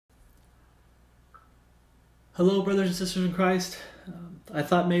Hello, brothers and sisters in Christ. I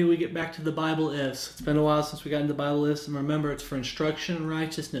thought maybe we get back to the Bible ifs. It's been a while since we got into Bible ifs, and remember, it's for instruction and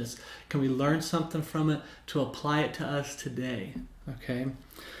righteousness. Can we learn something from it to apply it to us today? Okay.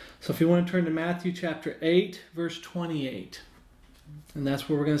 So if you want to turn to Matthew chapter 8, verse 28, and that's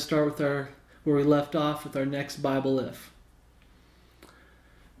where we're going to start with where we left off with our next Bible if.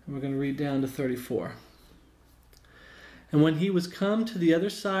 And we're going to read down to 34. And when he was come to the other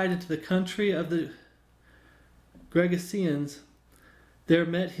side into the country of the Gergesenes, there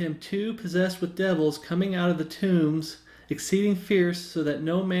met him two possessed with devils coming out of the tombs, exceeding fierce, so that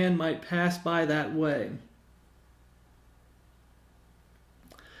no man might pass by that way.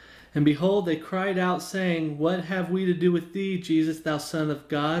 And behold, they cried out, saying, What have we to do with thee, Jesus, thou Son of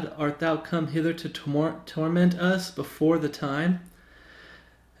God? Art thou come hither to torment us before the time?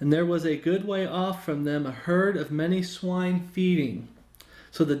 And there was a good way off from them a herd of many swine feeding.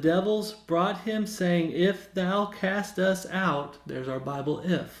 So the devils brought him, saying, If thou cast us out, there's our Bible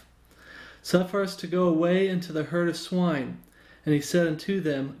if, suffer us to go away into the herd of swine. And he said unto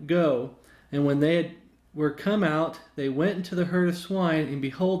them, Go. And when they were come out, they went into the herd of swine, and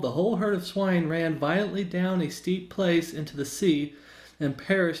behold, the whole herd of swine ran violently down a steep place into the sea, and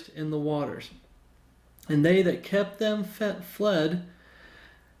perished in the waters. And they that kept them fled,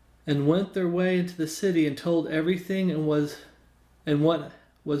 and went their way into the city, and told everything and what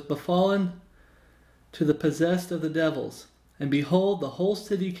was befallen to the possessed of the devils. And behold, the whole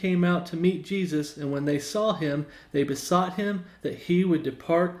city came out to meet Jesus, and when they saw him, they besought him that he would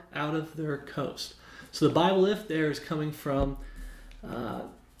depart out of their coast. So the Bible if there is coming from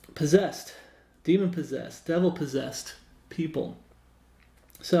possessed, demon-possessed, devil-possessed people.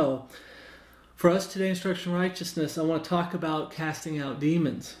 So, for us today, Instruction Righteousness, I want to talk about casting out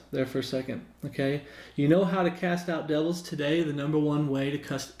demons there for a second, okay? You know how to cast out devils today, the number one way to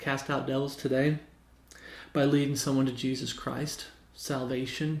cast out devils today? By leading someone to Jesus Christ,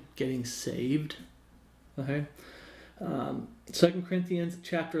 salvation, getting saved, okay? 2 Corinthians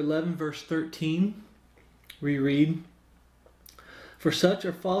chapter 11, verse 13, we read, For such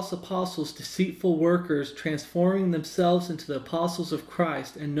are false apostles, deceitful workers, transforming themselves into the apostles of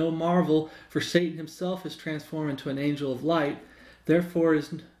Christ. And no marvel, for Satan himself is transformed into an angel of light. Therefore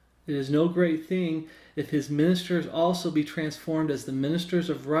it is no great thing if his ministers also be transformed as the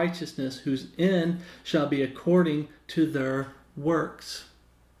ministers of righteousness, whose end shall be according to their works.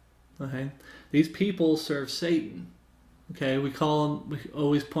 Okay? These people serve Satan. Okay? We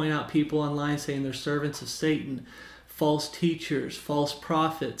always point out people online saying they're servants of Satan. False teachers, false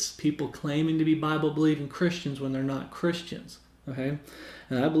prophets, people claiming to be Bible-believing Christians when they're not Christians. Okay,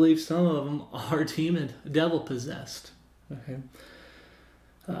 and I believe some of them are devil-possessed. Okay.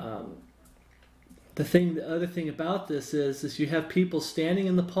 The other thing about this is you have people standing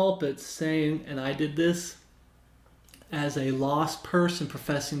in the pulpits saying, and I did this as a lost person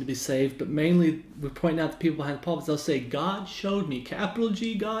professing to be saved, but mainly we're pointing out the people behind the pulpits. They'll say, God showed me, capital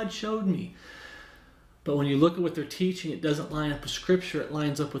G, God showed me. But when you look at what they're teaching, it doesn't line up with Scripture, it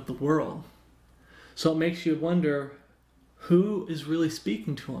lines up with the world. So it makes you wonder, who is really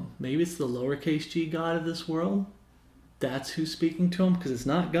speaking to them? Maybe it's the lowercase g God of this world. That's who's speaking to them, because it's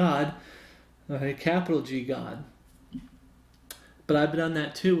not God, okay, capital G God. But I've done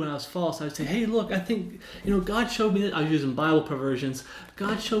that too when I was false. I'd say, hey, look, I think, God showed me this. I was using Bible perversions.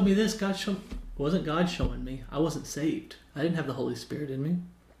 God showed me this. It wasn't God showing me. I wasn't saved. I didn't have the Holy Spirit in me.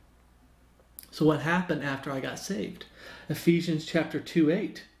 So what happened after I got saved? Ephesians chapter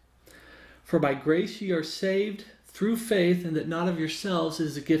 2:8. For by grace ye are saved through faith, and that not of yourselves, it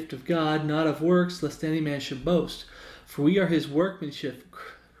is a gift of God, not of works, lest any man should boast. For we are his workmanship,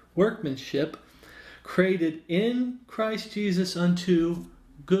 created in Christ Jesus unto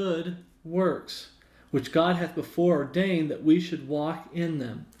good works, which God hath before ordained that we should walk in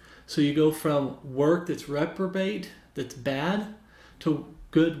them. So you go from work that's reprobate, that's bad, to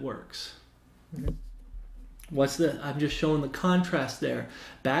good works. What's that? I'm just showing the contrast there.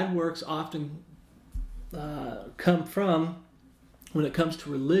 Bad works often come from, when it comes to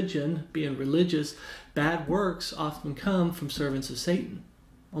religion, being religious, bad works often come from servants of Satan.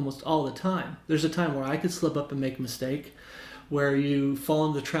 Almost all the time. There's a time where I could slip up and make a mistake, where you fall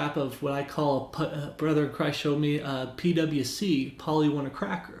into the trap of what I call, a brother in Christ showed me, PWC, Polly want a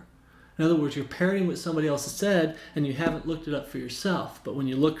cracker. In other words, you're parroting what somebody else has said, and you haven't looked it up for yourself. But when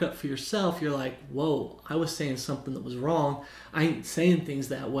you look it up for yourself, you're like, whoa, I was saying something that was wrong. I ain't saying things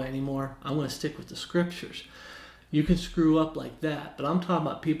that way anymore. I'm going to stick with the Scriptures. You can screw up like that. But I'm talking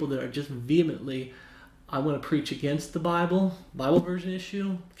about people that are just vehemently, I want to preach against the Bible version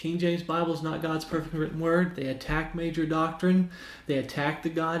issue. King James Bible is not God's perfect written word. They attack major doctrine. They attack the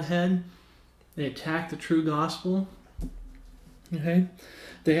Godhead. They attack the true gospel. Okay?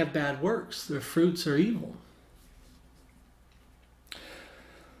 They have bad works. Their fruits are evil.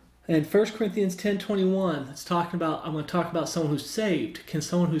 And 1 Corinthians 10:21, I'm going to talk about someone who's saved. Can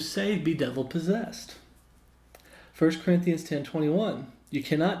someone who's saved be devil-possessed? 1 Corinthians 10:21, you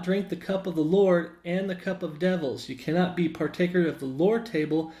cannot drink the cup of the Lord and the cup of devils. You cannot be partaker of the Lord's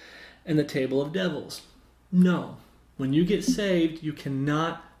table and the table of devils. No. When you get saved, you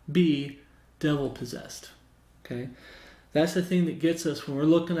cannot be devil-possessed. Okay? That's the thing that gets us when we're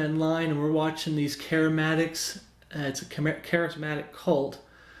looking online and we're watching these charismatics. It's a charismatic cult.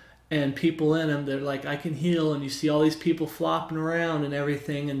 And people in them, they're like, I can heal. And you see all these people flopping around and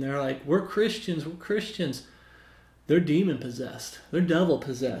everything. And they're like, we're Christians, we're Christians. They're demon-possessed. They're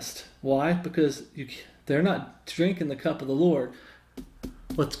devil-possessed. Why? Because they're not drinking the cup of the Lord.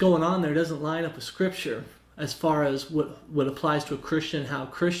 What's going on there doesn't line up with Scripture as far as what applies to a Christian, how a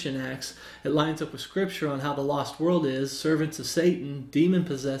Christian acts. It lines up with Scripture on how the lost world is, servants of Satan,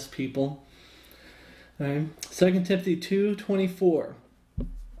 demon-possessed people. Right? 2 Timothy 2:24.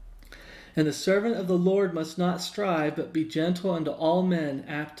 And the servant of the Lord must not strive, but be gentle unto all men,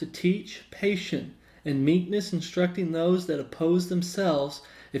 apt to teach, patient, and meekness, instructing those that oppose themselves,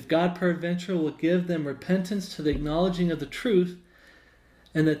 if God peradventure will give them repentance to the acknowledging of the truth,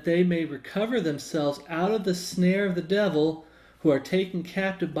 and that they may recover themselves out of the snare of the devil, who are taken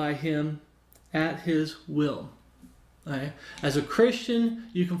captive by him at his will. Right? As a Christian,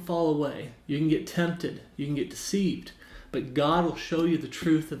 you can fall away. You can get tempted. You can get deceived. But God will show you the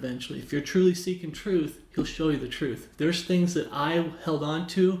truth eventually. If you're truly seeking truth, He'll show you the truth. There's things that I held on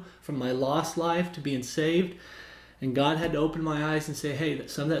to from my lost life to being saved, and God had to open my eyes and say, hey,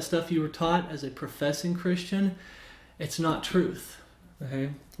 some of that stuff you were taught as a professing Christian, it's not truth.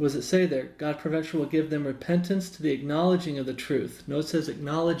 Okay? What does it say there? God peradventure will give them repentance to the acknowledging of the truth. Note it says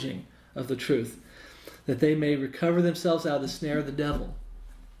acknowledging of the truth, that they may recover themselves out of the snare of the devil.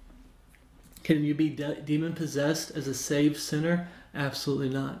 Can you be demon-possessed as a saved sinner? Absolutely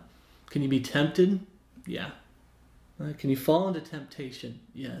not. Can you be tempted? Yeah. Can you fall into temptation?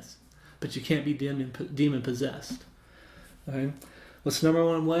 Yes. But you can't be demon-possessed. Okay. What's the number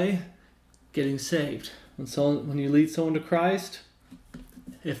one way? Getting saved. When you lead someone to Christ,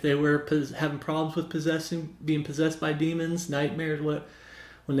 if they were having problems with being possessed by demons, nightmares,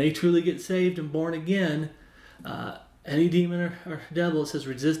 when they truly get saved and born again, any demon or devil, it says,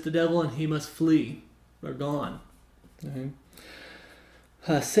 resist the devil and he must flee. They're gone. Okay.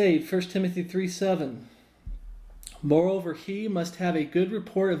 Saved, 1 Timothy 3:7. Moreover, he must have a good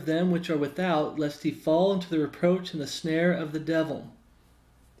report of them which are without, lest he fall into the reproach and the snare of the devil.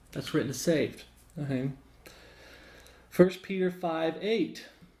 That's written as saved. Okay. 1 Peter 5:8.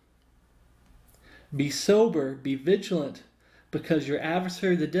 Be sober, be vigilant, because your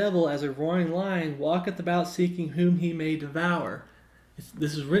adversary the devil, as a roaring lion, walketh about seeking whom he may devour.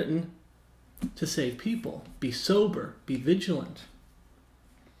 This is written to save people. Be sober, be vigilant.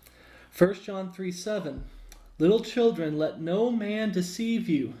 1 John 3:7. Little children, let no man deceive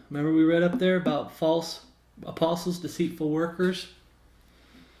you. Remember we read up there about false apostles, deceitful workers?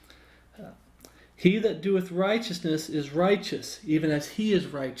 He that doeth righteousness is righteous, even as he is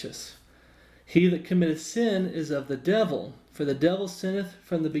righteous. He that committeth sin is of the devil, for the devil sinneth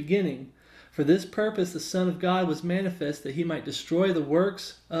from the beginning. For this purpose the Son of God was manifest, that he might destroy the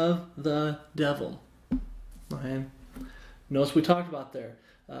works of the devil. Okay. Notice we talked about there.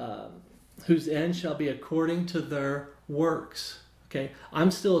 Whose end shall be according to their works. Okay.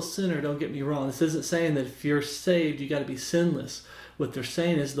 I'm still a sinner, don't get me wrong. This isn't saying that if you're saved, you got to be sinless. What they're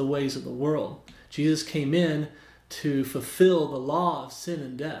saying is the ways of the world. Jesus came in to fulfill the law of sin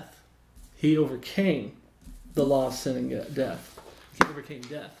and death. He overcame the law of sin and death. He overcame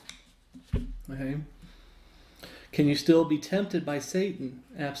death. Okay. Can you still be tempted by Satan?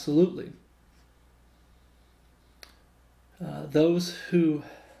 Absolutely.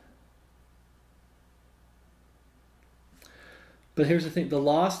 But here's the thing. The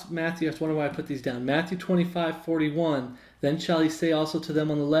lost, Matthew, that's why I put these down. Matthew 25:41. Then shall he say also to them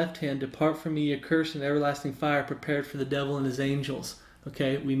on the left hand, depart from me, ye accursed, in everlasting fire, prepared for the devil and his angels.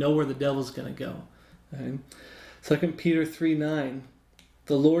 Okay, we know where the devil's going to go. Okay. 2 Peter 3:9.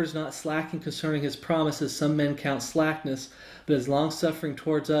 The Lord is not slacking concerning his promises, some men count slackness, but is long-suffering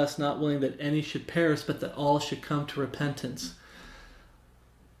towards us, not willing that any should perish, but that all should come to repentance.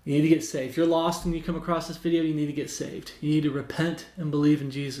 You need to get saved. If you're lost and you come across this video, you need to get saved. You need to repent and believe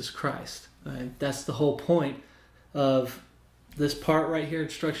in Jesus Christ. Right? That's the whole point of this part right here,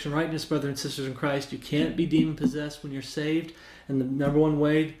 instruction rightness, brothers and sisters in Christ. You can't be demon-possessed when you're saved. And the number one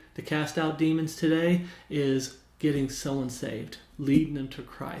way to cast out demons today is getting someone saved, leading them to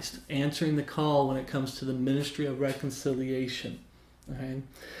Christ, answering the call when it comes to the ministry of reconciliation. Okay?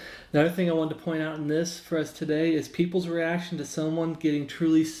 Another thing I wanted to point out in this for us today is people's reaction to someone getting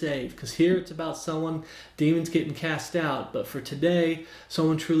truly saved. Because here it's about demons getting cast out. But for today,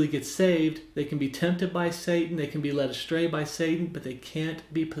 someone truly gets saved. They can be tempted by Satan. They can be led astray by Satan. But they can't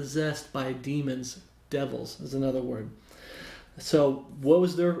be possessed by demons. Devils is another word. So what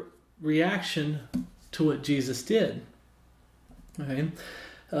was their reaction to what Jesus did? Okay.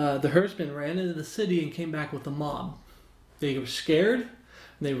 The herdsmen ran into the city and came back with a mob. They were scared.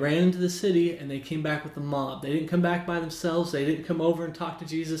 They ran into the city and they came back with a mob. They didn't come back by themselves. They didn't come over and talk to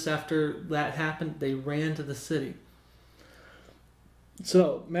Jesus after that happened. They ran to the city.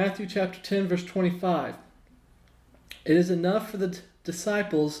 So, Matthew chapter 10, verse 25. It is enough for the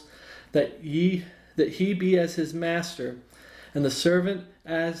disciples that he be as his master, and the servant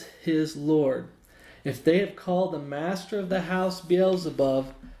as his Lord. If they have called the master of the house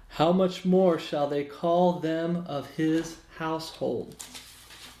Beelzebub, how much more shall they call them of his household?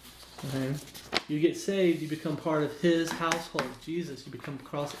 Okay. You get saved, you become part of his household, Jesus. You become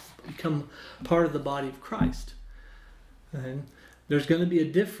part of the body of Christ. Okay. There's going to be a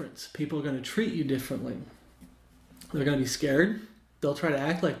difference. People are going to treat you differently. They're going to be scared. They'll try to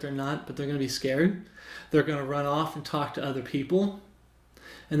act like they're not, but they're going to be scared. They're going to run off and talk to other people.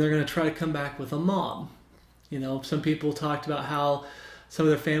 And they're going to try to come back with a mob. You know, some people talked about how some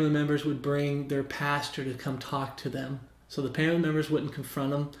of their family members would bring their pastor to come talk to them. So the family members wouldn't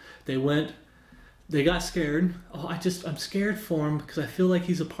confront them. They got scared. Oh, I'm scared for him because I feel like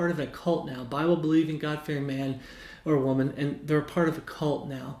he's a part of a cult now. Bible-believing, God-fearing man or woman, and they're a part of a cult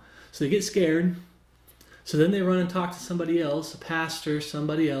now. So they get scared. So then they run and talk to somebody else, a pastor,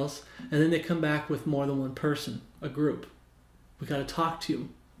 somebody else, and then they come back with more than one person, a group. We got to talk to you.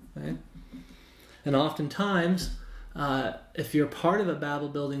 Right? And oftentimes, if you're part of a Bible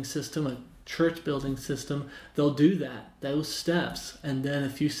building system, a church building system, they'll do those steps. And then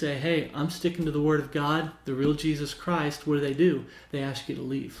if you say, hey, I'm sticking to the Word of God, the real Jesus Christ, what do? They ask you to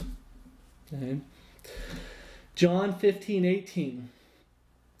leave. Okay. John 15:18.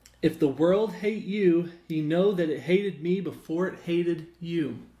 If the world hate you, ye know that it hated me before it hated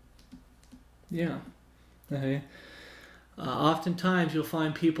you. Yeah. Okay. Oftentimes you'll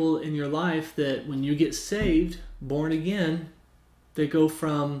find people in your life that when you get saved, born again, they go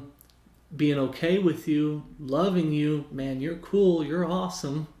from being okay with you, loving you, man, you're cool, you're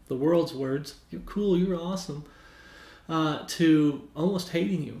awesome, the world's words, you're cool, you're awesome, to almost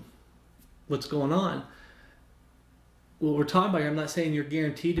hating you. What's going on? What we're talking about here, I'm not saying you're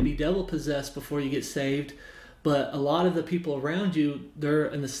guaranteed to be devil possessed before you get saved, but a lot of the people around you, they're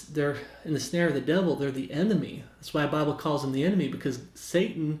in the snare of the devil. They're the enemy. That's why the Bible calls them the enemy, because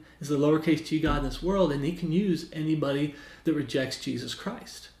Satan is the lowercase g god in this world, and he can use anybody that rejects Jesus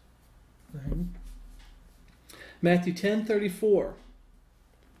Christ. Right. Matthew 10:34.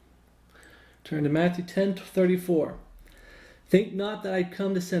 Turn to Matthew 10:34. Think not that I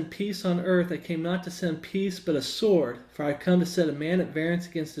come to send peace on earth. I came not to send peace, but a sword. For I come to set a man at variance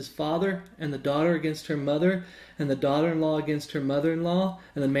against his father, and the daughter against her mother, and the daughter-in-law against her mother-in-law,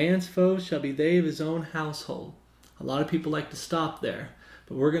 and the man's foes shall be they of his own household. A lot of people like to stop there,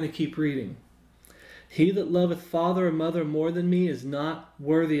 but we're going to keep reading. He that loveth father or mother more than me is not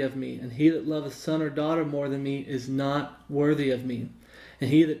worthy of me, and he that loveth son or daughter more than me is not worthy of me. And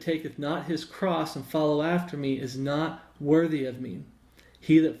he that taketh not his cross and follow after me is not worthy of me.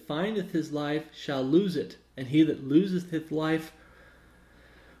 He that findeth his life shall lose it, and he that loseth his life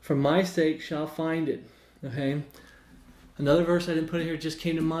for my sake shall find it. Okay? Another verse I didn't put in here just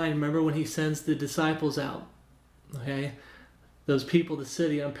came to mind. Remember when he sends the disciples out? Okay? Those people, the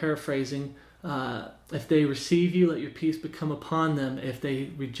city, I'm paraphrasing. If they receive you, let your peace become upon them. If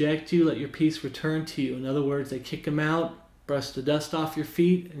they reject you, let your peace return to you. In other words, they kick them out, brush the dust off your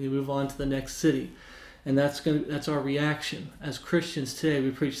feet, and you move on to the next city. And that's our reaction. As Christians today, we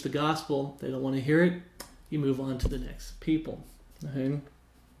preach the gospel. They don't want to hear it. You move on to the next people. Okay?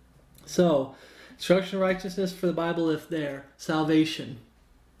 So, instruction of righteousness for the Bible, if there. Salvation.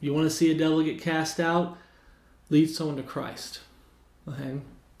 You want to see a devil get cast out? Lead someone to Christ. Okay?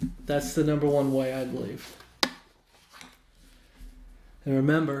 That's the number one way, I believe. And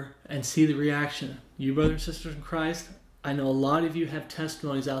remember, and see the reaction. You brothers and sisters in Christ, I know a lot of you have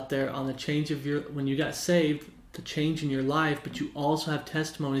testimonies out there on the change of when you got saved, the change in your life, but you also have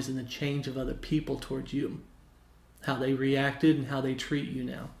testimonies in the change of other people towards you. How they reacted and how they treat you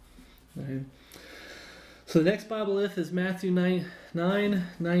now. Okay. So the next Bible if is Matthew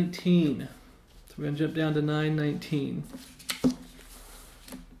 9:19. So we're going to jump down to 9:19.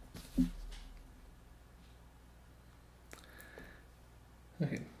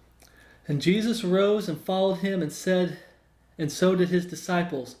 And Jesus arose and followed him and said, and so did his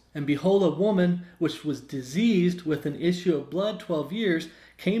disciples. And behold, a woman which was diseased with an issue of blood 12 years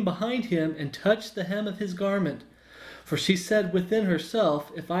came behind him and touched the hem of his garment. For she said within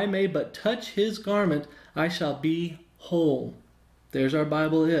herself, if I may but touch his garment, I shall be whole. There's our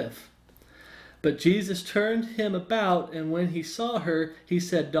Bible if. But Jesus turned him about, and when he saw her, he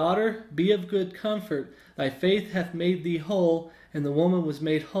said, Daughter, be of good comfort. Thy faith hath made thee whole. And the woman was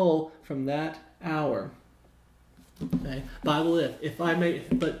made whole from that hour. Okay. Bible if I may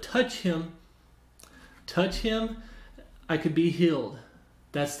but touch him, I could be healed.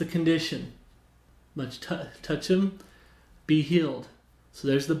 That's the condition. Touch him, be healed. So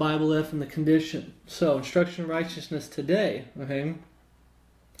there's the Bible if and the condition. So instruction in righteousness today. Okay.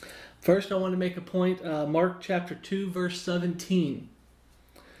 First, I want to make a point. Mark chapter 2, verse 17.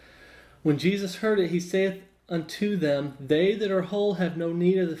 When Jesus heard it, he saith unto them, They that are whole have no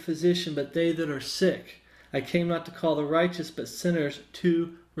need of the physician, but they that are sick. I came not to call the righteous, but sinners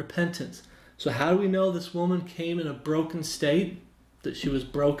to repentance. So how do we know this woman came in a broken state? That she was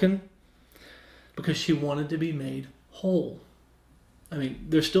broken? Because she wanted to be made whole. I mean,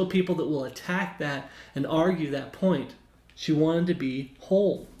 there's still people that will attack that and argue that point. She wanted to be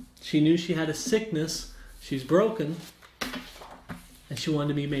whole. She knew she had a sickness. She's broken. And she wanted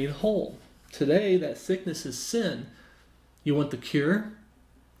to be made whole. Today, that sickness is sin. You want the cure?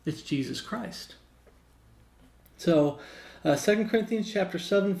 It's Jesus Christ. So, 2 Corinthians chapter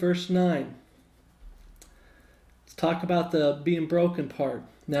 7, verse 9. Let's talk about the being broken part.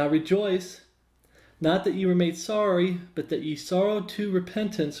 Now rejoice, not that ye were made sorry, but that ye sorrowed to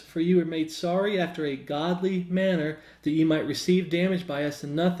repentance, for ye were made sorry after a godly manner, that ye might receive damage by us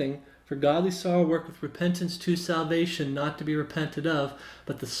in nothing. For godly sorrow worketh repentance to salvation, not to be repented of,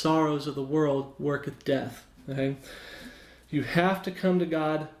 but the sorrows of the world worketh death. Okay? You have to come to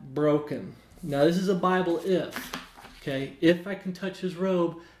God broken. Now this is a Bible if. Okay? If I can touch his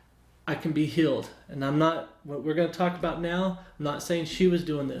robe, I can be healed. And I'm not, what we're going to talk about now, I'm not saying she was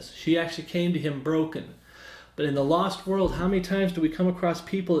doing this. She actually came to him broken. But in the lost world, how many times do we come across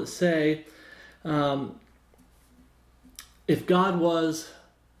people that say, if God was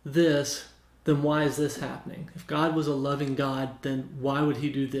this, then why is this happening? If God was a loving God, then why would he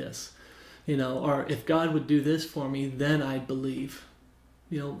do this? You know, or if God would do this for me, then I'd believe.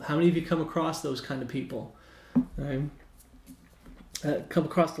 You know, how many of you come across those kind of people? Right? Come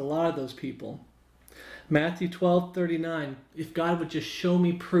across a lot of those people. Mathew 12:39. If God would just show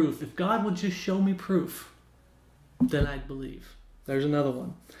me proof, if God would just show me proof, then I'd believe. There's another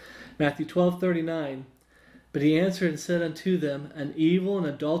one. Mathew 12:39. But he answered and said unto them, An evil and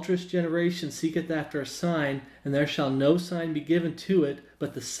adulterous generation seeketh after a sign, and there shall no sign be given to it,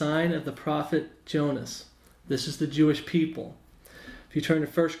 but the sign of the prophet Jonas. This is the Jewish people. If you turn to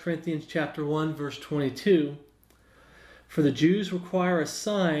 1 Corinthians chapter 1, verse 22, For the Jews require a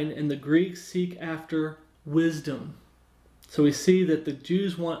sign, and the Greeks seek after wisdom. So we see that the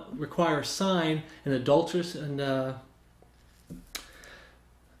Jews require a sign, and adulterous and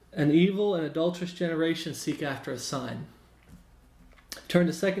an evil and adulterous generation seek after a sign. Turn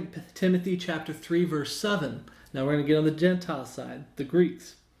to 2 Timothy chapter 3, verse 7. Now we're going to get on the Gentile side, the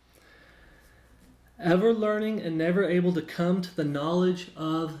Greeks. Ever learning and never able to come to the knowledge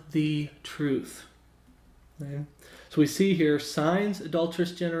of the truth. Okay. So we see here signs,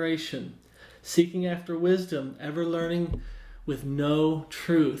 adulterous generation, seeking after wisdom, ever learning with no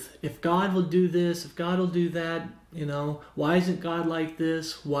truth. If God will do this, if God will do that, you know, why isn't God like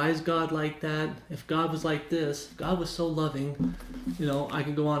this? Why is God like that? If God was like this, if God was so loving, you know, I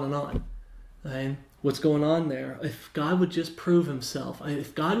can go on and on. Okay? What's going on there? If God would just prove himself,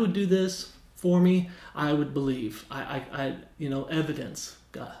 if God would do this for me, I would believe. You know, evidence,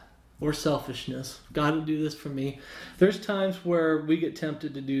 God, or selfishness. God would do this for me. There's times where we get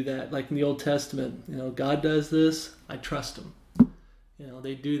tempted to do that, like in the Old Testament. You know, God does this, I trust him. You know,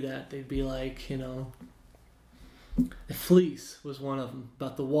 they do that. They'd be like, you know, the fleece was one of them,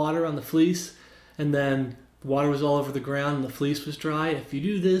 about the water on the fleece, and then the water was all over the ground and the fleece was dry. If you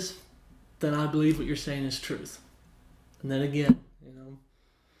do this, then I believe what you're saying is truth. And then again, you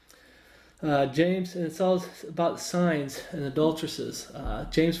know, James, and it's all about signs and adulteresses.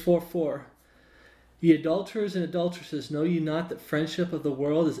 James 4:4. Ye adulterers and adulteresses, know ye not that friendship of the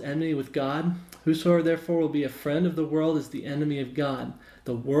world is enmity with God? Whosoever therefore will be a friend of the world is the enemy of God.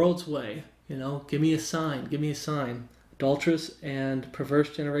 The world's way. You know, give me a sign, give me a sign. Adulterous and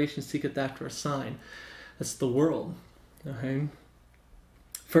perverse generation seeketh after a sign. That's the world. Okay.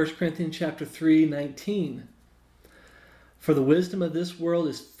 1 Corinthians chapter 3:19. For the wisdom of this world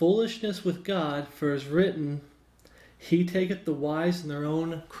is foolishness with God, for it is written, He taketh the wise in their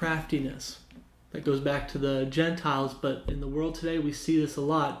own craftiness. That goes back to the Gentiles, but in the world today we see this a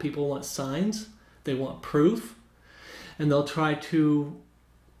lot. People want signs, they want proof, and they'll try to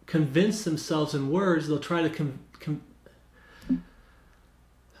convince themselves in words. They'll try to convince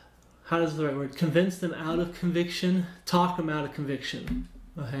them out of conviction, talk them out of conviction.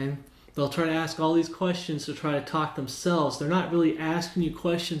 Okay? They'll try to ask all these questions to try to talk themselves. They're not really asking you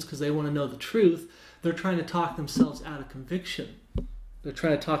questions because they want to know the truth. They're trying to talk themselves out of conviction. They're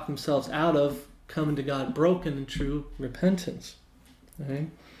trying to talk themselves out of coming to God broken in true repentance. Okay?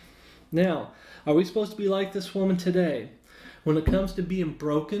 Now, are we supposed to be like this woman today? When it comes to being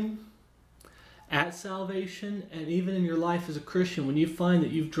broken at salvation and even in your life as a Christian, when you find that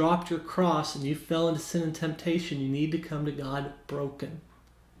you've dropped your cross and you fell into sin and temptation, you need to come to God broken.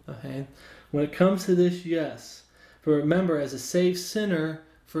 Okay? When it comes to this, yes. But remember, as a saved sinner,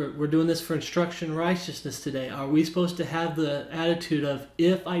 we're doing this for instruction righteousness today. Are we supposed to have the attitude of,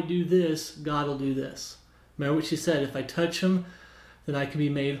 if I do this, God will do this? Remember what she said, if I touch him, then I can be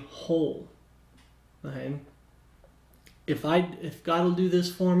made whole. Okay? If God will do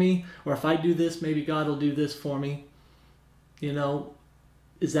this for me, or if I do this, maybe God will do this for me. You know,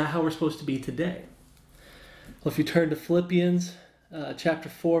 is that how we're supposed to be today? Well, if you turn to Philippians chapter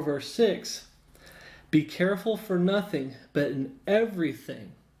 4, verse 6, be careful for nothing, but in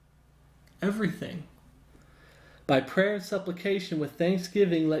everything, by prayer and supplication with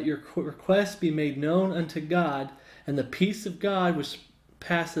thanksgiving, let your requests be made known unto God, and the peace of God which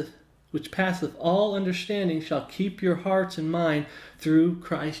passeth all understanding shall keep your hearts and mind through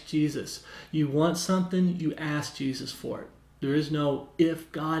Christ Jesus. You want something, you ask Jesus for it. There is no, if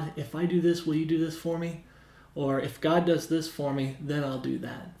I do this, will you do this for me? Or if God does this for me, then I'll do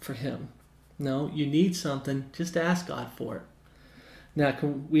that for him. No, you need something, just ask God for it. Now,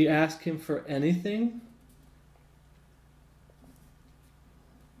 can we ask him for anything?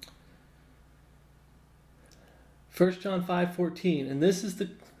 First John 5:14, and this is the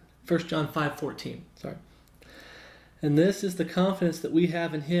 1 John 5:14, sorry. And this is the confidence that we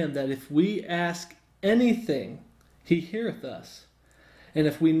have in him, that if we ask anything, he heareth us. And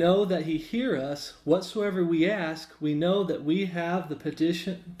if we know that he hear us, whatsoever we ask, we know that we have the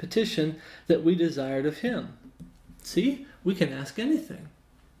petition that we desired of him. See, we can ask anything.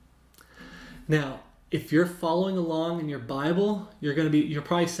 Now, if you're following along in your Bible, you're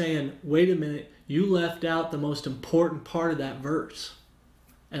probably saying, wait a minute, you left out the most important part of that verse.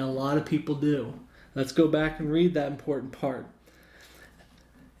 And a lot of people do. Let's go back and read that important part.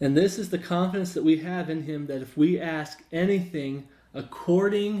 And this is the confidence that we have in him, that if we ask anything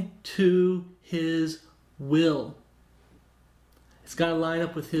according to his will, it's got to line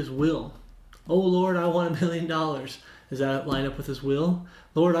up with his will. Oh Lord, I want $1 million. Does that line up with his will?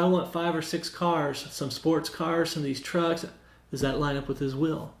 Lord, I want 5 or 6 cars, some sports cars, some of these trucks. Does that line up with his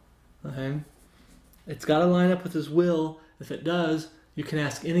will? Okay. It's got to line up with his will. If it does, you can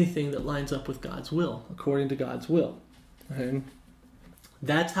ask anything that lines up with God's will, according to God's will. Okay.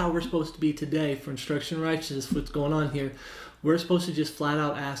 That's how we're supposed to be today for instruction righteousness. What's going on here? We're supposed to just flat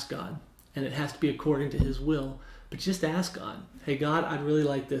out ask God, and it has to be according to his will. But just ask God, hey God, I'd really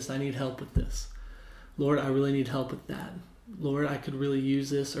like this. I need help with this. Lord, I really need help with that. Lord, I could really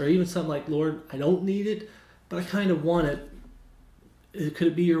use this. Or even something like, Lord, I don't need it, but I kind of want it. Could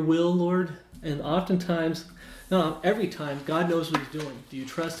it be your will, Lord? And oftentimes, no, every time, God knows what he's doing. Do you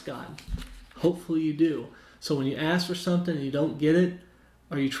trust God? Hopefully you do. So when you ask for something and you don't get it,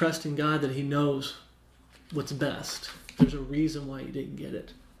 are you trusting God that he knows what's best? There's a reason why you didn't get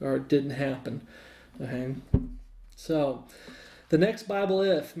it, or it didn't happen. Okay? So, the next Bible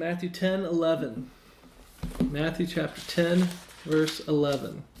if, Matthew 10:11. Matthew chapter 10, verse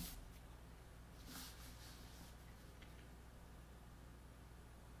 11.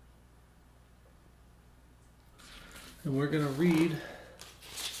 And we're going to read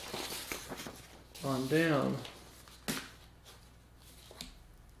on down.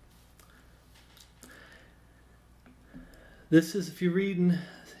 This is, if you're reading,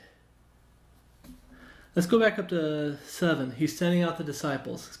 let's go back up to 7. He's sending out the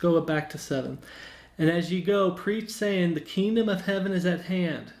disciples. Let's go back to 7. And as ye go, preach, saying, the kingdom of heaven is at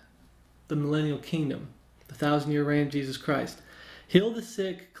hand. The millennial kingdom, the 1,000-year reign of Jesus Christ. Heal the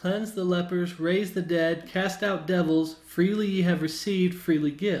sick, cleanse the lepers, raise the dead, cast out devils. Freely ye have received,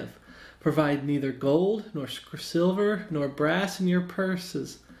 freely give. Provide neither gold, nor silver, nor brass in your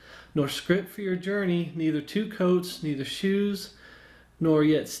purses, nor scrip for your journey, neither 2 coats, neither shoes, nor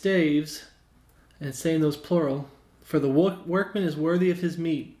yet staves, and saying those plural, for the workman is worthy of his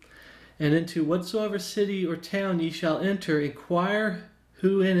meat. And into whatsoever city or town ye shall enter, inquire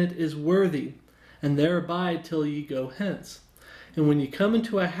who in it is worthy, and there abide till ye go hence. And when ye come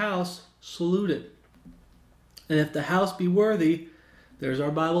into a house, salute it. And if the house be worthy, there's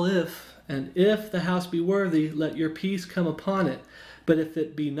our Bible if, and if the house be worthy, let your peace come upon it. But if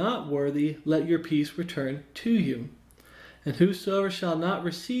it be not worthy, let your peace return to you. And whosoever shall not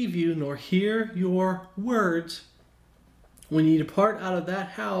receive you, nor hear your words, when ye depart out of that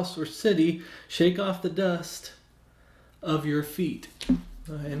house or city, shake off the dust of your feet.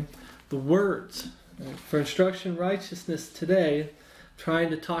 And the words. For instruction righteousness today, trying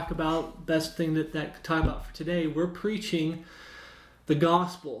to talk about, best thing that could talk about for today, we're preaching the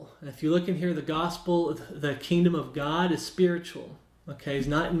gospel. And if you look in here, the gospel, the kingdom of God is spiritual. Okay, it's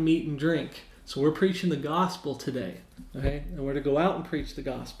not in meat and drink. So we're preaching the gospel today. Okay, and we're to go out and preach the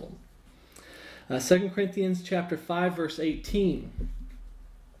gospel. 2 Corinthians chapter 5, verse 18.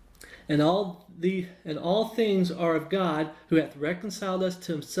 And all things are of God, who hath reconciled us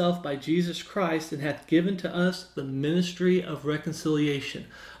to himself by Jesus Christ, and hath given to us the ministry of reconciliation.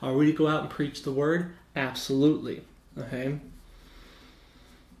 Are we to go out and preach the word? Absolutely. Okay.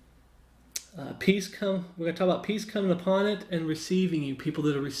 We're going to talk about peace coming upon it and receiving you, people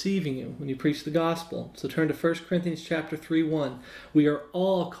that are receiving you when you preach the gospel. So turn to 1 Corinthians chapter 3:1. We are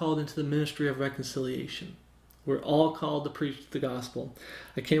all called into the ministry of reconciliation. We're all called to preach the gospel.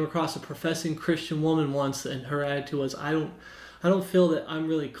 I came across a professing Christian woman once, and her attitude was, I don't feel that I'm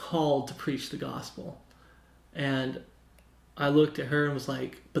really called to preach the gospel. And I looked at her and was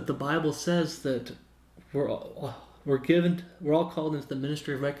like, but the Bible says that we're all called into the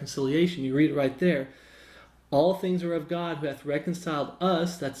ministry of reconciliation. You read it right there. All things are of God, who hath reconciled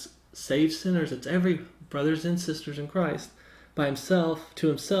us, that's saved sinners, that's every brothers and sisters in Christ, by himself, to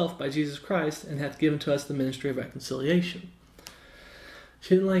himself, by Jesus Christ, and hath given to us the ministry of reconciliation.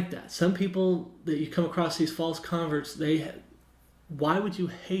 She didn't like that. Some people that you come across, these false converts, why would you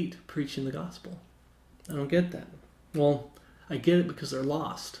hate preaching the gospel? I don't get that. Well, I get it because they're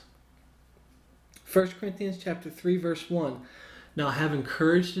lost. 1 Corinthians chapter 3, verse 1. Now, having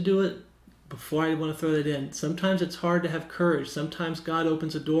courage to do it, before I want to throw that in, sometimes it's hard to have courage. Sometimes God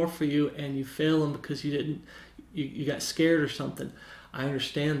opens a door for you and you fail him because you got scared or something. I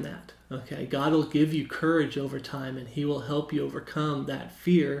understand that. Okay, God will give you courage over time, and he will help you overcome that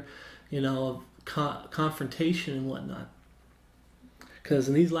fear, of confrontation and whatnot. Because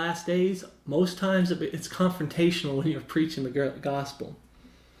in these last days, most times it's confrontational when you're preaching the gospel.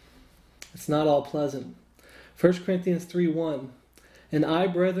 It's not all pleasant. 1 Corinthians 3:1. And I,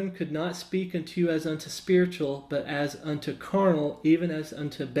 brethren, could not speak unto you as unto spiritual, but as unto carnal, even as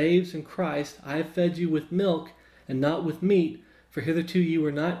unto babes in Christ. I have fed you with milk, and not with meat, for hitherto ye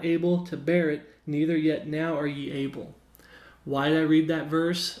were not able to bear it, neither yet now are ye able. Why did I read that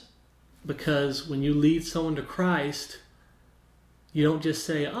verse? Because when you lead someone to Christ, you don't just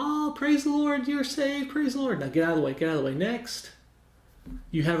say, oh, praise the Lord, you're saved, praise the Lord. Now get out of the way, get out of the way. Next,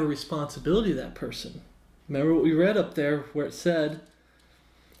 you have a responsibility to that person. Remember what we read up there where it said,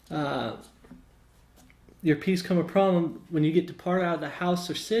 your peace come upon them when you get depart out of the house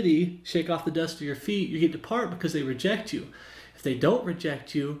or city, shake off the dust of your feet. You get depart because they reject you. If they don't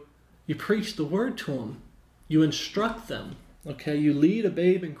reject you, you preach the word to them. You instruct them. Okay, you lead a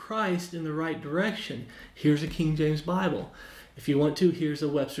babe in Christ in the right direction. Here's a King James Bible. If you want to, here's a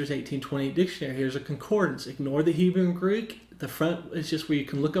Webster's 1828 dictionary. Here's a concordance. Ignore the Hebrew and Greek. The front is just where you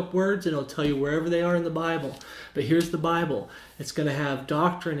can look up words and it'll tell you wherever they are in the Bible. But here's the Bible. It's going to have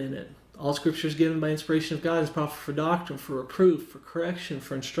doctrine in it. All scripture is given by inspiration of God, is proper for doctrine, for reproof, for correction,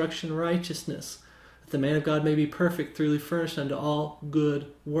 for instruction in righteousness, that the man of God may be perfect, thoroughly furnished unto all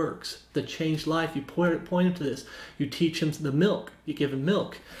good works. The changed life, you point him to this. You teach him the milk. You give him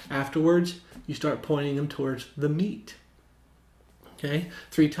milk. Afterwards, you start pointing him towards the meat. Okay?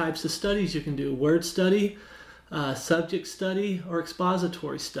 3 types of studies you can do. Word study, subject study, or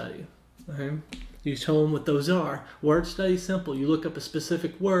expository study. Okay? You show them what those are. Word study, simple. You look up a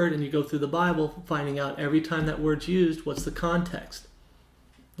specific word and you go through the Bible, finding out every time that word's used, what's the context.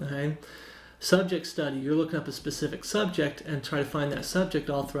 Okay? Subject study, you're looking up a specific subject and try to find that subject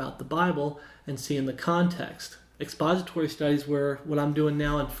all throughout the Bible and seeing the context. Expository studies, where what I'm doing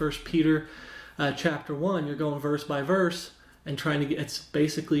now in 1 Peter chapter 1, you're going verse by verse and trying to get, it's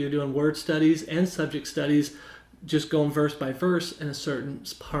basically you're doing word studies and subject studies, just going verse by verse in a certain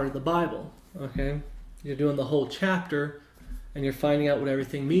part of the Bible. Okay, you're doing the whole chapter and you're finding out what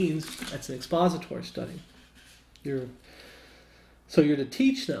everything means. That's an expository study. So you're to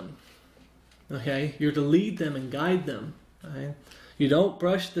teach them. Okay, you're to lead them and guide them. Okay? You don't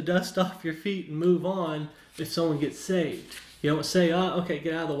brush the dust off your feet and move on if someone gets saved. You don't say, oh, okay,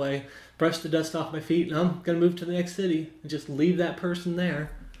 get out of the way, brush the dust off my feet and I'm going to move to the next city, and just leave that person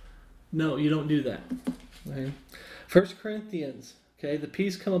there. No, you don't do that. Okay. 1 Corinthians, okay, the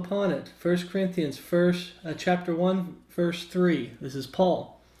peace come upon it. 1 Corinthians, chapter 1, verse 3. This is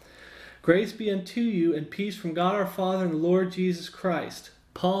Paul. Grace be unto you and peace from God our Father and the Lord Jesus Christ.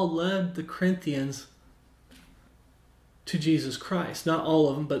 Paul led the Corinthians to Jesus Christ. Not all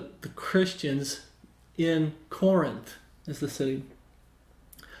of them, but the Christians in Corinth is the city.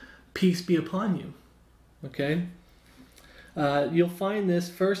 Peace be upon you. Okay? You'll find this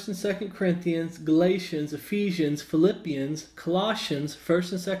 1st and 2nd Corinthians, Galatians, Ephesians, Philippians, Colossians,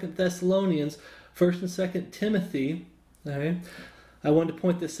 1st and 2nd Thessalonians, 1st and 2nd Timothy. Okay? I wanted to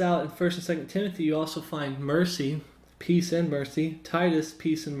point this out. In 1st and 2nd Timothy, you also find mercy, peace and mercy. Titus,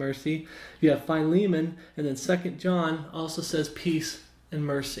 peace and mercy. You have Philemon, and then 2nd John also says peace and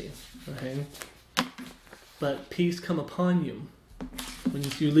mercy. Okay? But peace come upon you. When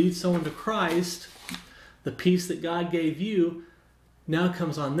you lead someone to Christ, the peace that God gave you now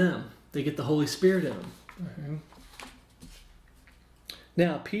comes on them. They get the Holy Spirit in them. Okay.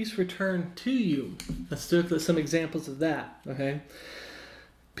 Now, peace return to you. Let's look at some examples of that. Okay.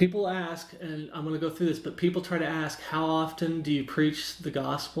 People ask, and I'm going to go through this, but people try to ask, how often do you preach the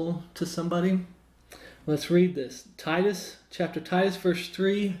gospel to somebody? Let's read this. Titus, verse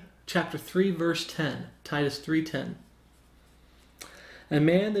 3, chapter 3, verse 10. Titus 3:10. A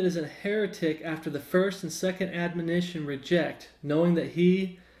man that is a heretic after the first and second admonition reject, knowing that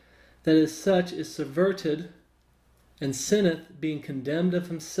he that is such is subverted and sinneth, being condemned of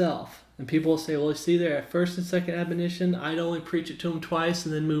himself. And people will say, well, you see there, at first and second admonition, I'd only preach it to him twice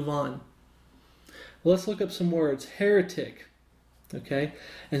and then move on. Well, let's look up some words. Heretic, okay?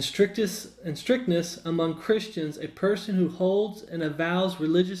 And strictness among Christians, a person who holds and avows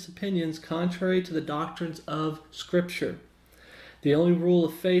religious opinions contrary to the doctrines of Scripture. The only rule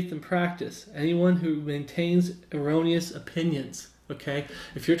of faith and practice. Anyone who maintains erroneous opinions. Okay?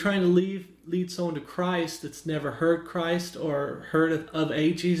 If you're trying to lead someone to Christ that's never heard Christ or heard of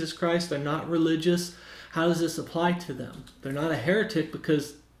a Jesus Christ, they're not religious, how does this apply to them? They're not a heretic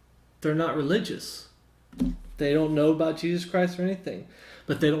because they're not religious. They don't know about Jesus Christ or anything.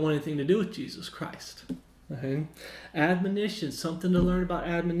 But they don't want anything to do with Jesus Christ. Okay? Admonition. Something to learn about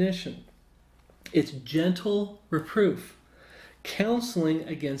admonition. It's gentle reproof. Counseling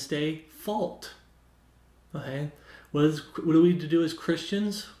against a fault. Okay, what do we do as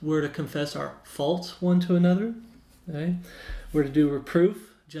Christians? We're to confess our faults one to another. Okay, we're to do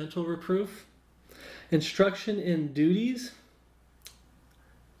reproof, gentle reproof. Instruction in duties.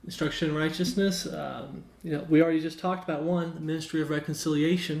 Instruction in righteousness. We already just talked about one, the ministry of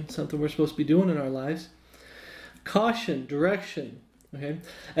reconciliation, something we're supposed to be doing in our lives. Caution, direction. Okay,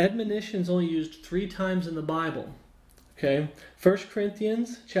 admonition is only used 3 times in the Bible. Okay, 1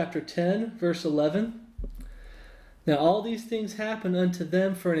 Corinthians chapter 10, verse 11. Now all these things happen unto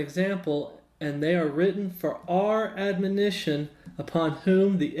them for an example, and they are written for our admonition, upon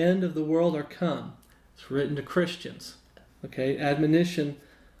whom the end of the world are come. It's written to Christians. Okay, admonition,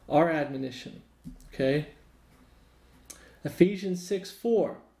 our admonition. Okay. Ephesians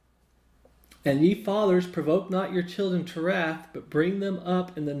 6:4. And ye fathers, provoke not your children to wrath, but bring them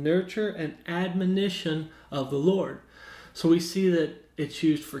up in the nurture and admonition of the Lord. So we see that it's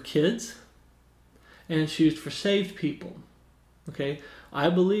used for kids and it's used for saved people. Okay, I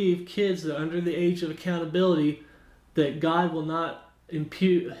believe kids that are under the age of accountability, that God would not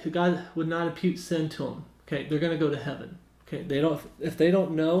impute sin to them. Okay, they're going to go to heaven. Okay, if they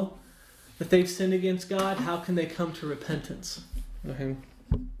don't know that they've sinned against God, how can they come to repentance? Okay,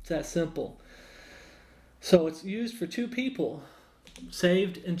 it's that simple. So it's used for 2 people,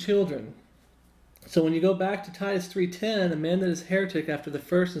 saved and children. So when you go back to Titus 3:10, a man that is heretic after the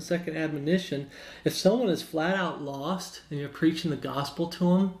first and second admonition, if someone is flat out lost and you're preaching the gospel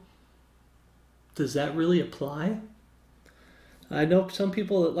to them, does that really apply? I know some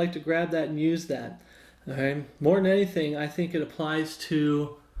people that like to grab that and use that. Okay? More than anything, I think it applies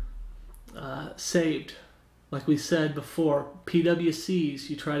to saved. Like we said before, PWCs,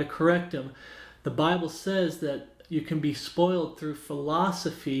 you try to correct them. The Bible says that you can be spoiled through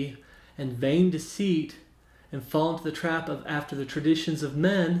philosophy and vain deceit and fall into the trap of after the traditions of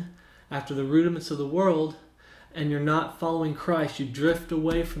men, after the rudiments of the world, and you're not following Christ. You drift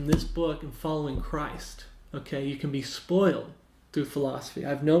away from this book and following Christ. Okay, you can be spoiled through philosophy.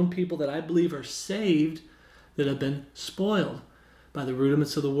 I've known people that I believe are saved that have been spoiled by the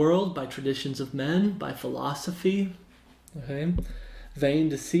rudiments of the world, by traditions of men, by philosophy. Okay, vain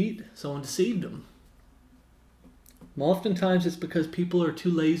deceit, someone deceived them. Oftentimes it's because people are too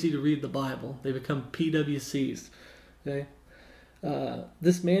lazy to read the Bible. They become PWCs. Okay?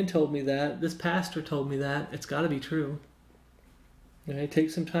 This man told me that. This pastor told me that. It's got to be true. Okay? Take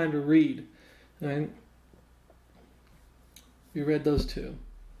some time to read. Right? You read those two.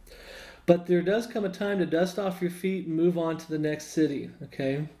 But there does come a time to dust off your feet and move on to the next city.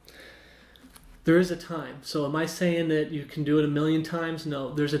 Okay? There is a time. So am I saying that you can do it 1,000,000 times?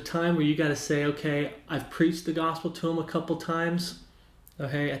 No. There's a time where you got to say, okay, I've preached the gospel to them a couple times.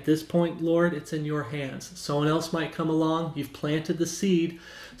 Okay, at this point, Lord, it's in your hands. Someone else might come along. You've planted the seed.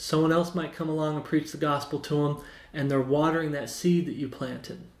 Someone else might come along and preach the gospel to them, and they're watering that seed that you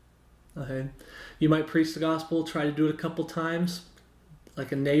planted. Okay, you might preach the gospel, try to do it a couple times,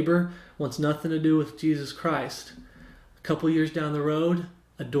 like a neighbor wants nothing to do with Jesus Christ. A couple years down the road,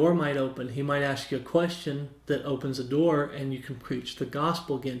 a door might open. He might ask you a question that opens a door, and you can preach the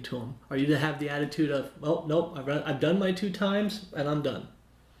gospel again to him. Are you to have the attitude of, well, nope, I've done my 2 times, and I'm done?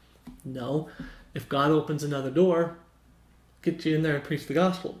 No. If God opens another door, get you in there and preach the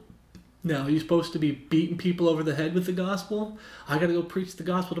gospel. Now, are you supposed to be beating people over the head with the gospel? I got to go preach the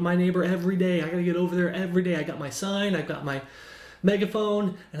gospel to my neighbor every day. I got to get over there every day. I got my sign, I got my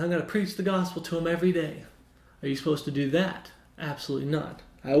megaphone, and I'm going to preach the gospel to him every day. Are you supposed to do that? Absolutely not.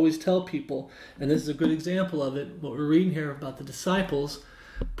 I always tell people, and this is a good example of it, what we're reading here about the disciples,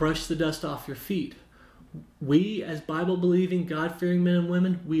 brush the dust off your feet. We, as Bible-believing, God-fearing men and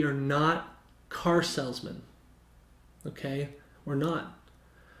women, we are not car salesmen. Okay? We're not.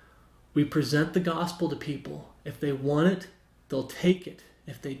 We present the gospel to people. If they want it, they'll take it.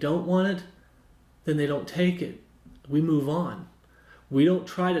 If they don't want it, then they don't take it. We move on. We don't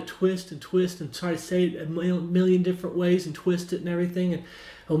try to twist and try to say it a million different ways and twist it and everything. And,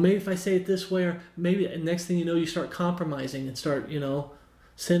 well, maybe if I say it this way, or maybe the next thing you know, you start compromising and start,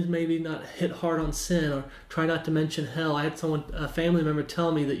 sin, maybe not hit hard on sin, or try not to mention hell. I had a family member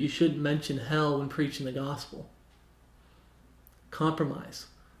tell me that you shouldn't mention hell when preaching the gospel. Compromise.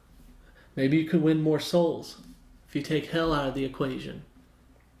 Maybe you could win more souls if you take hell out of the equation.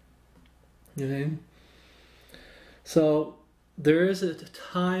 You know? So there is a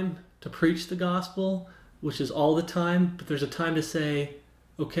time to preach the gospel, which is all the time, but there's a time to say,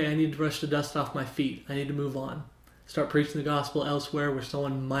 okay, I need to brush the dust off my feet. I need to move on. Start preaching the gospel elsewhere where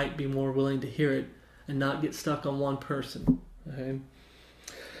someone might be more willing to hear it and not get stuck on one person. Okay?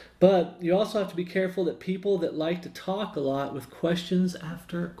 But you also have to be careful that people that like to talk a lot with questions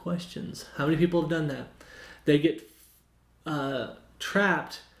after questions. How many people have done that? They get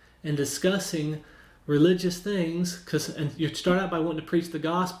trapped in discussing religious things, and you start out by wanting to preach the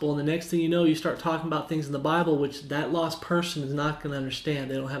gospel, and the next thing you know, you start talking about things in the Bible which that lost person is not going to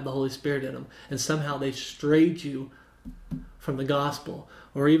understand. They don't have the Holy Spirit in them, and somehow they've strayed you from the gospel.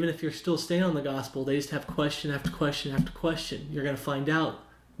 Or even if you're still staying on the gospel, they just have question after question after question. You're going to find out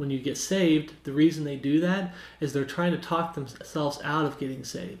when you get saved, the reason they do that is they're trying to talk themselves out of getting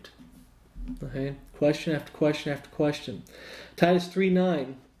saved. Okay? Question after question after question. Titus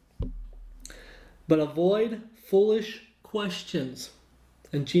 3:9. But avoid foolish questions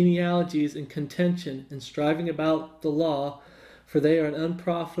and genealogies and contention and striving about the law, for they are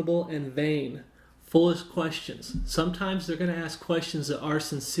unprofitable and vain. Foolish questions. Sometimes they're going to ask questions that are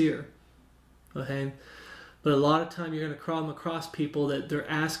sincere. Okay? But a lot of time you're going to come across people that they're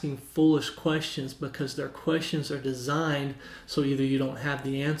asking foolish questions because their questions are designed so either you don't have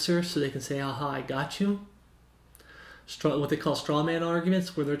the answer so they can say, aha, I got you. What they call straw man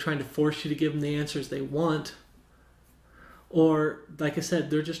arguments, where they're trying to force you to give them the answers they want. Or, like I said,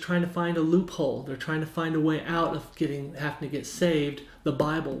 they're just trying to find a loophole. They're trying to find a way out of having to get saved the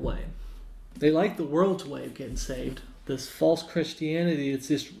Bible way. They like the world's way of getting saved. This false Christianity that's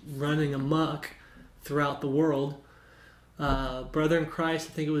just running amok throughout the world. Brother in Christ,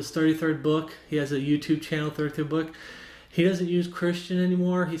 I think it was 33rd Book. He has a YouTube channel, 33rd Book. He doesn't use Christian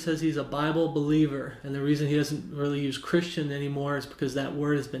anymore. He says he's a Bible believer. And the reason he doesn't really use Christian anymore is because that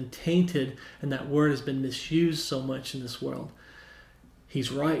word has been tainted and that word has been misused so much in this world. He's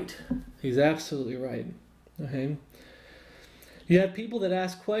right. He's absolutely right. Okay? You have people that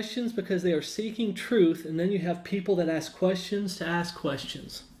ask questions because they are seeking truth, and then you have people that ask questions to ask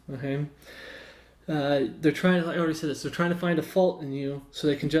questions. Okay? They're trying to, like I already said this, they're trying to find a fault in you so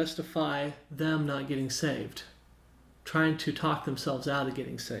they can justify them not getting saved. Trying to talk themselves out of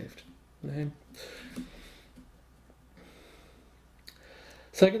getting saved. Okay?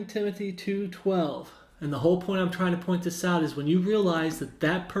 2 Timothy 2:12. And the whole point I'm trying to point this out is when you realize that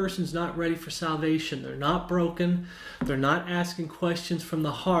that person's not ready for salvation, they're not broken, they're not asking questions from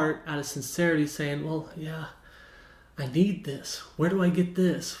the heart out of sincerity saying, well, yeah, I need this. Where do I get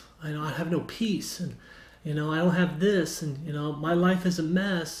this? I have no peace, and I don't have this, and my life is a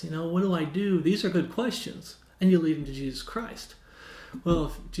mess. What do I do? These are good questions. And you lead them to Jesus Christ.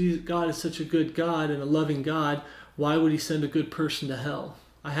 Well, if God is such a good God and a loving God, why would he send a good person to hell?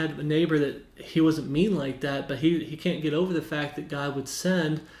 I had a neighbor that he wasn't mean like that, but he can't get over the fact that God would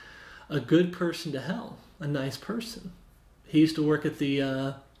send a good person to hell, a nice person. He used to work at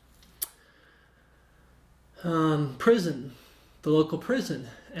the prison, the local prison,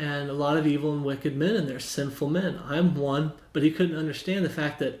 and a lot of evil and wicked men in there, sinful men. I'm one, but he couldn't understand the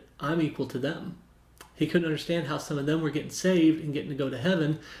fact that I'm equal to them. He couldn't understand how some of them were getting saved and getting to go to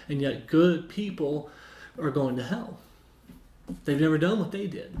heaven, and yet good people are going to hell. They've never done what they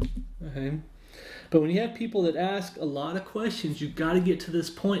did. Okay? But when you have people that ask a lot of questions, you've got to get to this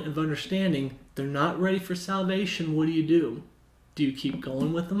point of understanding they're not ready for salvation. What do? Do you keep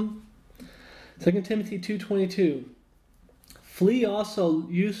going with them? 2 Timothy 2:22. Flee also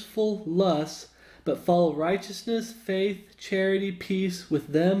useful lusts, but follow righteousness, faith, charity, peace with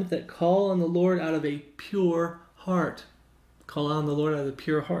them that call on the Lord out of a pure heart. Call on the Lord out of a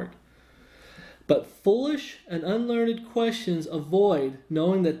pure heart. But foolish and unlearned questions avoid,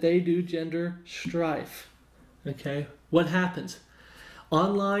 knowing that they do gender strife. Okay? What happens?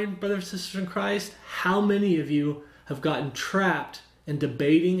 Online, brothers and sisters in Christ, how many of you have gotten trapped in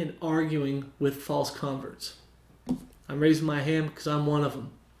debating and arguing with false converts? I'm raising my hand because I'm one of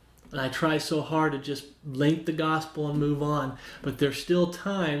them. And I try so hard to just link the gospel and move on. But there's still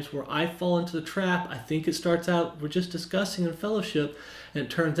times where I fall into the trap. I think it starts out, we're just discussing in fellowship, and it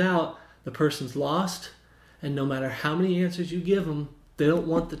turns out the person's lost. And no matter how many answers you give them, they don't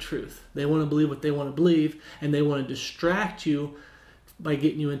want the truth. They want to believe what they want to believe, and they want to distract you by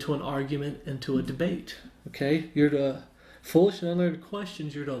getting you into an argument, into a debate. Okay? You're to, foolish and unlearned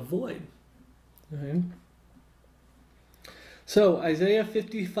questions you're to avoid. Okay? So, Isaiah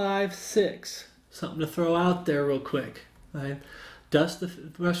 55:6, something to throw out there real quick. Right? Dust the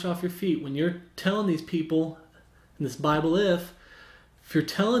brush off your feet. When you're telling these people, in this Bible if you're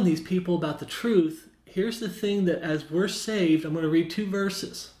telling these people about the truth, here's the thing that as we're saved, I'm going to read 2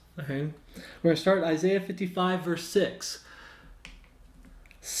 verses. Okay? We're going to start Isaiah 55, verse 6.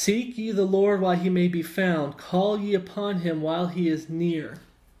 Seek ye the Lord while he may be found. Call ye upon him while he is near.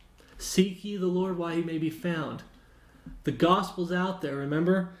 Seek ye the Lord while he may be found. The gospel's out there,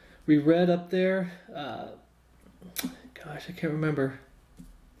 remember? We read up there, gosh, I can't remember.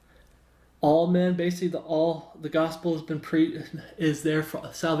 All men, basically the gospel has been is there for,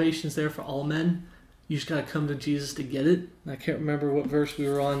 salvation's there for all men. You just got to come to Jesus to get it. I can't remember what verse we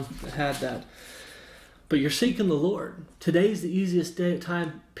were on that had that. But you're seeking the Lord. Today's the easiest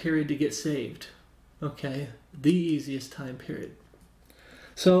time period to get saved. Okay? The easiest time period.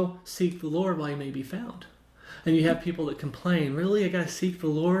 So, seek the Lord while he may be found. And you have people that complain, really, I got to seek the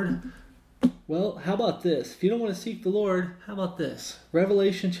Lord? Well, how about this? If you don't want to seek the Lord, how about this?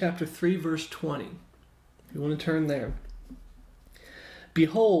 Revelation chapter 3, verse 20. If you want to turn there.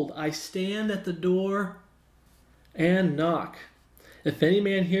 Behold, I stand at the door and knock. If any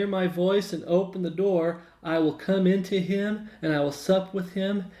man hear my voice and open the door, I will come into him, and I will sup with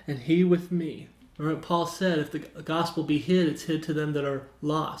him, and he with me. Remember what Paul said, if the gospel be hid, it's hid to them that are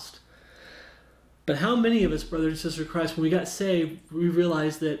lost. But how many of us, brothers and sisters of Christ, when we got saved, we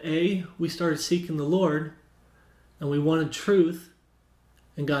realized that A, we started seeking the Lord, and we wanted truth,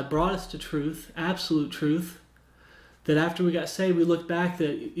 and God brought us to truth, absolute truth, that after we got saved, we looked back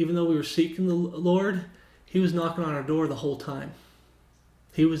that even though we were seeking the Lord, he was knocking on our door the whole time.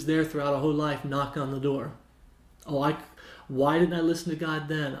 He was there throughout our whole life, knocking on the door. Why didn't I listen to God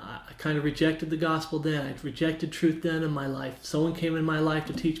then? I kind of rejected the gospel then. I rejected truth then in my life. Someone came in my life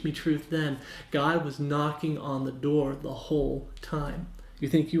to teach me truth then. God was knocking on the door the whole time. You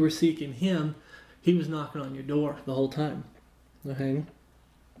think you were seeking him, he was knocking on your door the whole time. Okay?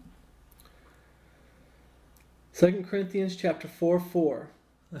 2 Corinthians chapter 4:4.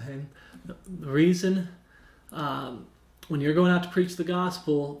 Okay? The reason when you're going out to preach the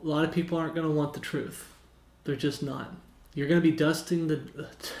gospel, a lot of people aren't going to want the truth. They're just not. You're going to be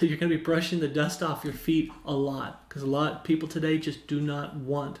you're going to be brushing the dust off your feet a lot, because a lot of people today just do not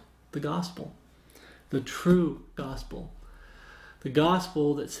want the gospel, the true gospel, the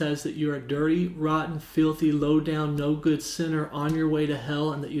gospel that says that you're a dirty, rotten, filthy, low down, no good sinner on your way to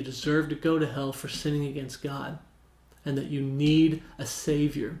hell, and that you deserve to go to hell for sinning against God, and that you need a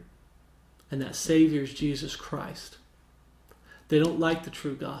Savior, and that Savior is Jesus Christ. They don't like the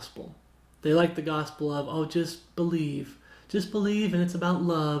true gospel. They like the gospel of, oh, just believe. Just believe, and it's about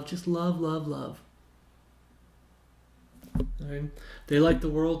love. Just love, love, love. Right? They like the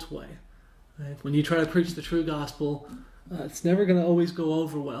world's way. Right? When you try to preach the true gospel, it's never going to always go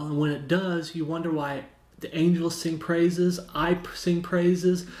over well. And when it does, you wonder why the angels sing praises, I sing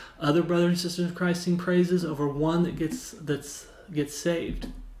praises, other brothers and sisters of Christ sing praises over one that gets saved.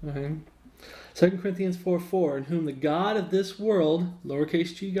 Right? 2 Corinthians 4:4, in whom the God of this world,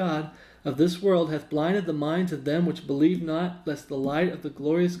 lowercase g God, of this world hath blinded the minds of them which believe not, lest the light of the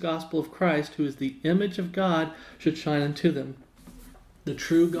glorious gospel of Christ, who is the image of God, should shine unto them. The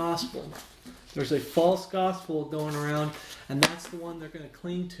true gospel. There's a false gospel going around, and that's the one they're going to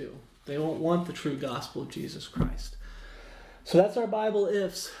cling to. They won't want the true gospel of Jesus Christ. So that's our Bible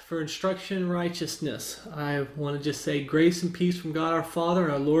ifs for instruction in righteousness. I want to just say grace and peace from God our Father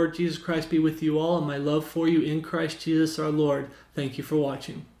and our Lord Jesus Christ be with you all, and my love for you in Christ Jesus our Lord. Thank you for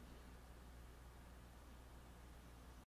watching.